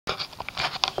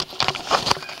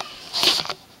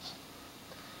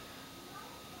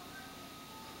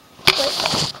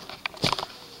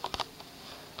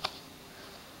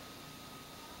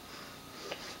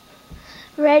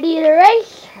Ready to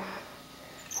race?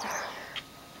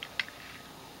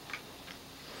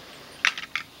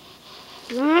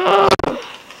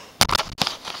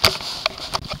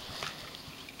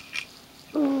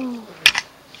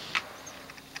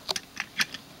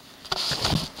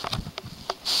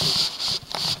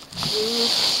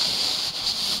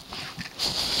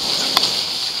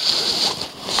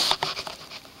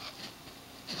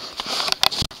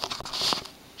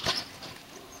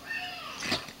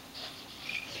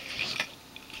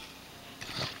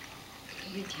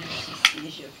 Every time she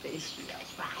sees your face, she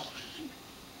yells, wow.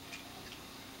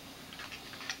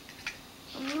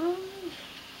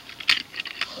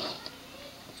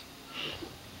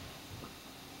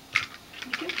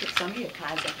 You can put some of your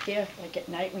cards up here, like at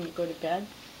night when you go to bed.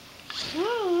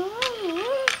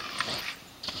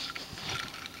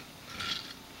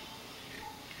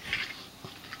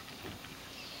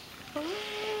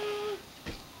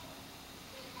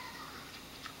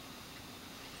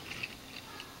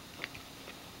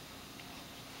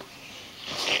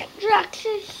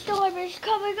 Jackson Storm is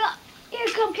coming up. Here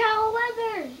come Cal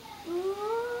Weathers.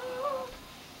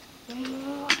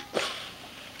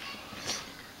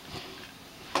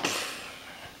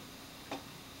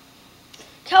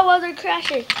 Cal Weather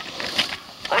crashing.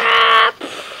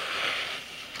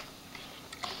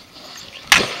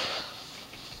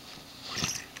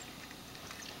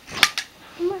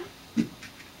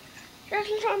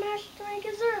 Jackson Storm has to make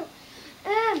it through.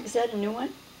 Is that a new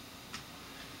one?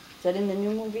 Is that in the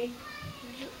new movie?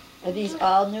 Are these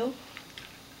all new?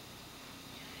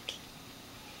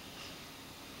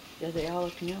 Yeah, they all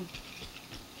look new.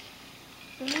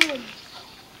 Here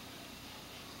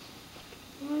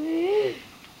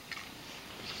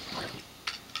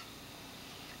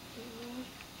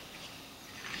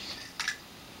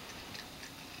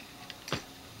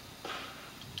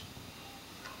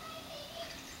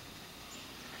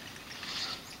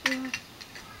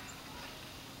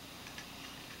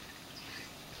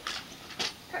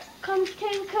comes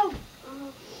King Coat.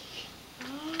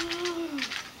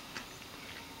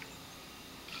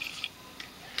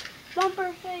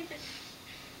 Bumper face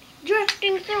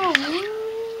drifting through.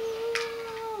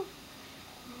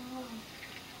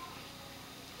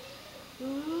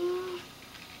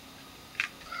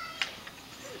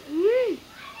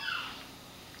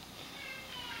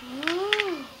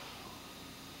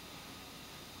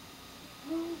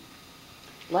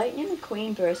 Lightning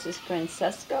McQueen versus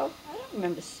Francesco? I don't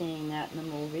remember seeing that in the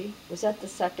movie. Was that the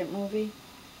second movie?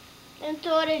 And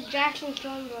so did Jackson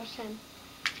Storm versus him.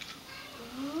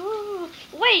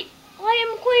 Wait!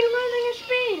 Lightning McQueen losing his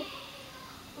speed!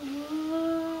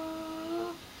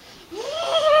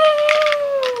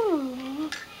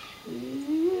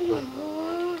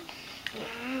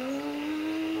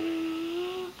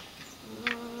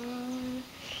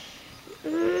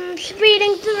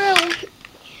 Speeding through.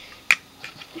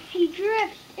 He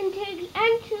drifts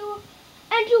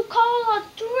into Cola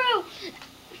through.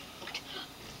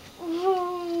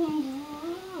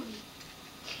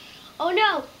 Oh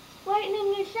no!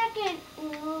 Lightning is second.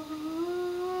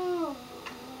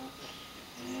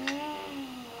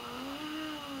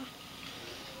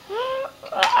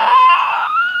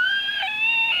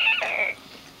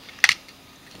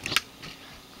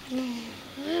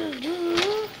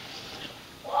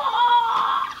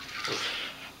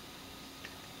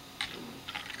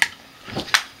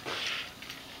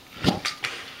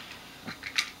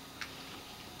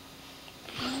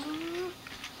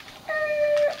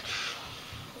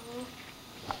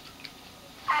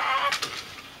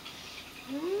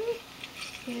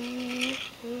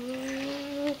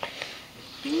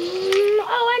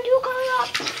 Oh, and two coming up.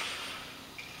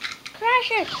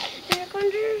 Crashes. There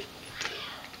comes.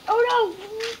 Oh no!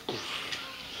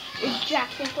 It's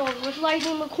Jackson Storm with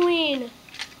Lightning McQueen.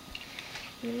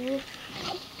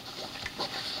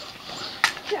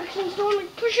 Jackson Storm is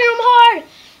pushing him hard.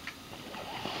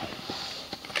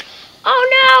 Oh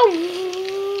no!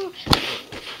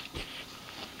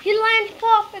 He lands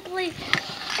perfectly.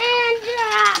 And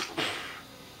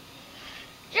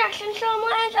Jackson Storm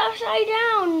lands upside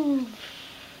down.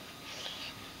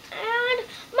 And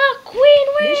McQueen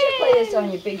wins! You should play this on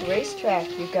your big racetrack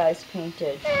you guys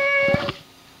painted.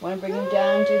 Want to bring him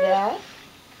down and do that?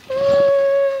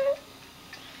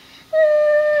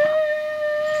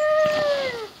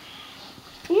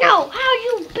 No, how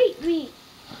you beat me?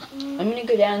 I'm going to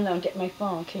go down though and get my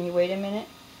phone. Can you wait a minute?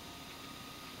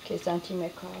 In case Auntie May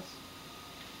calls.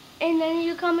 And then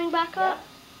you coming back up?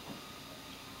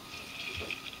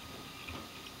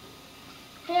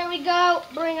 Here we go.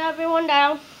 Bring everyone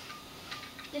down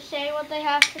to say what they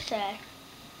have to say.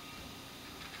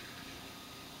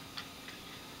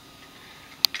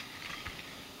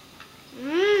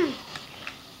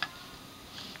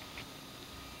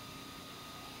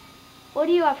 What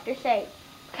do you have to say,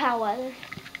 Cal Weathers?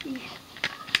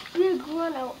 Big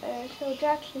run out there, so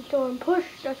Jackson Storm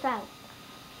pushed us out.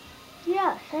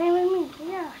 Yeah, same with me,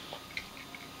 yes.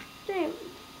 Same.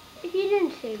 He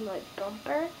didn't save my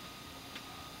bumper.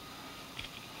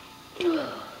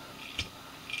 Give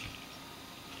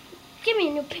me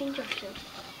a new painter suit.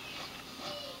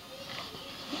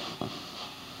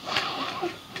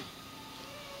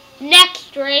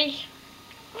 Next race.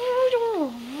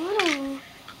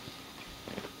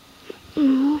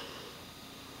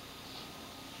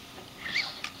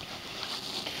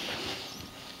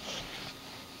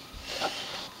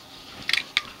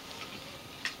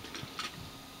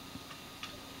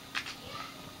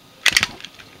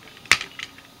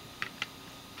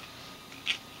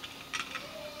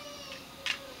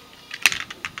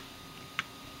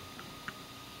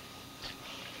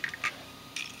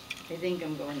 I think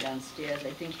I'm going downstairs.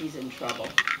 I think he's in trouble.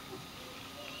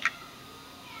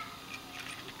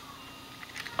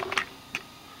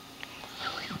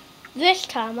 This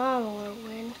time I'm gonna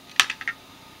win.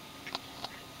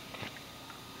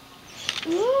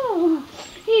 Ooh,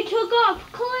 he took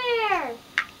off clear.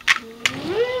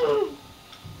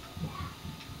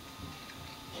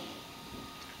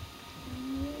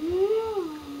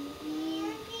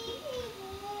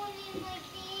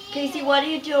 Casey, what are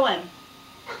you doing?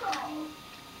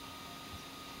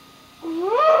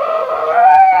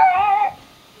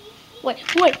 Wait,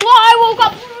 whoa, I woke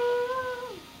up!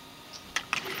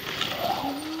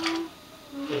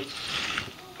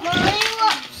 Mommy,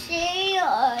 look, see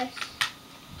us.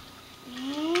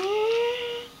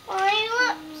 Mommy,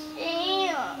 look, see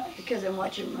us. Because I'm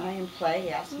watching Ryan play, he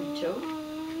asked me to.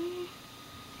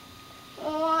 I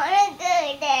want to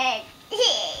do that.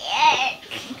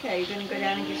 Okay, you're going to go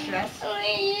down and get dressed? What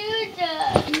are you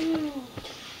doing?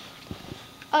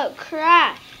 Oh,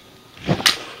 crash.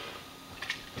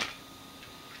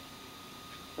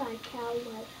 Bye,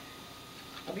 Cowboy.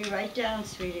 I'll be right down,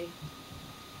 sweetie.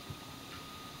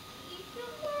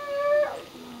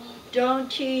 Don't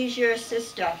tease your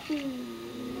sister.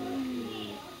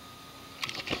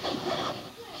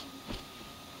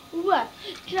 What?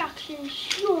 Jackson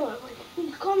Storm.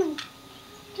 He's coming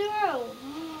through.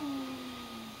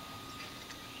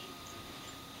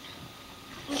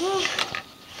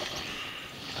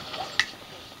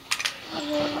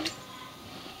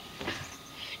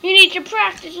 You need to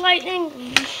practice, Lightning.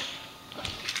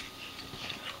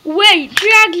 Wait,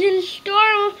 Jackson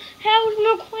Storm held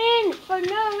McQueen for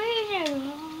no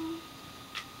reason.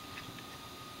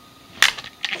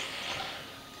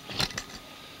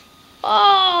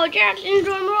 Oh, Jackson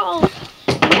Storm rolls.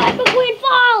 But McQueen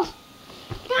falls.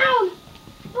 Down.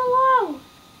 Below.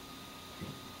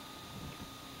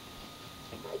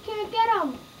 I can't get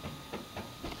him.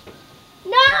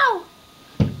 No!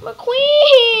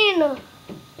 McQueen!